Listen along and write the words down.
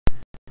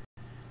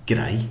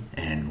G'day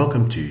and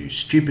welcome to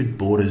Stupid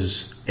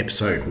Borders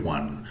episode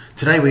 1.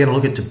 Today we're going to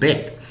look at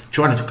Tibet.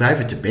 China took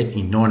over Tibet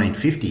in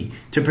 1950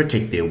 to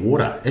protect their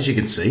water. As you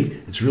can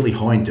see, it's really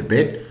high in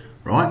Tibet,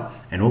 right?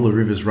 And all the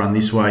rivers run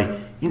this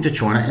way into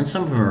China and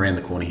some of them are around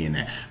the corner here and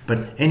there.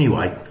 But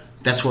anyway,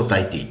 that's what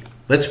they did.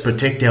 Let's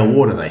protect our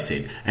water, they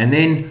said. And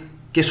then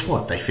guess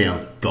what? They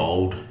found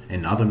gold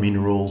and other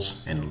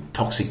minerals and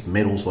toxic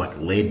metals like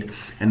lead.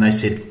 And they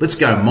said, let's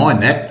go mine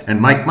that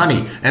and make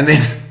money. And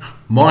then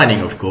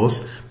mining, of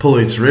course,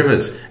 pollutes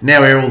rivers.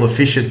 Now all the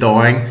fish are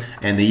dying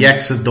and the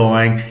yaks are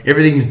dying.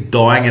 Everything's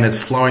dying and it's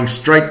flowing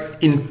straight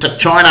into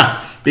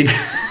China because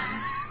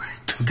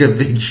they took a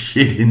big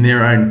shit in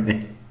their own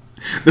net.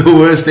 The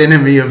worst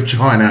enemy of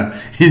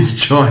China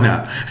is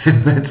China.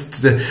 And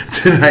that's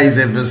today's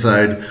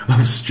episode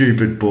of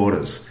Stupid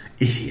Borders.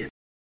 Idiot.